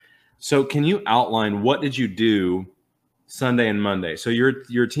So can you outline what did you do Sunday and Monday? So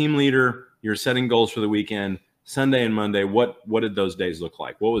you're a team leader, you're setting goals for the weekend. Sunday and Monday, what did those days look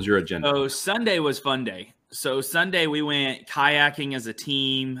like? What was your agenda? So Sunday was fun day. So Sunday we went kayaking as a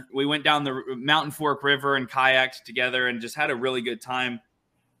team. We went down the Mountain Fork River and kayaked together and just had a really good time.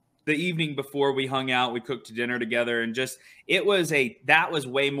 The evening before we hung out, we cooked dinner together, and just that was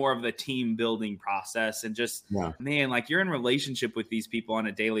way more of the team building process. And just, man, like you're in relationship with these people on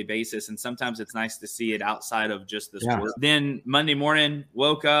a daily basis. And sometimes it's nice to see it outside of just this work. Then Monday morning,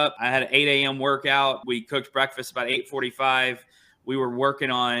 woke up, I had an 8 a.m. workout. We cooked breakfast about 8:45. We were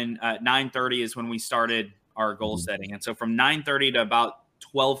working on 9:30 is when we started our goal setting. And so from 9:30 to about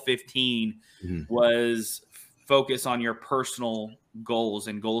 12:15 was focus on your personal goals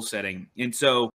and goal setting. And so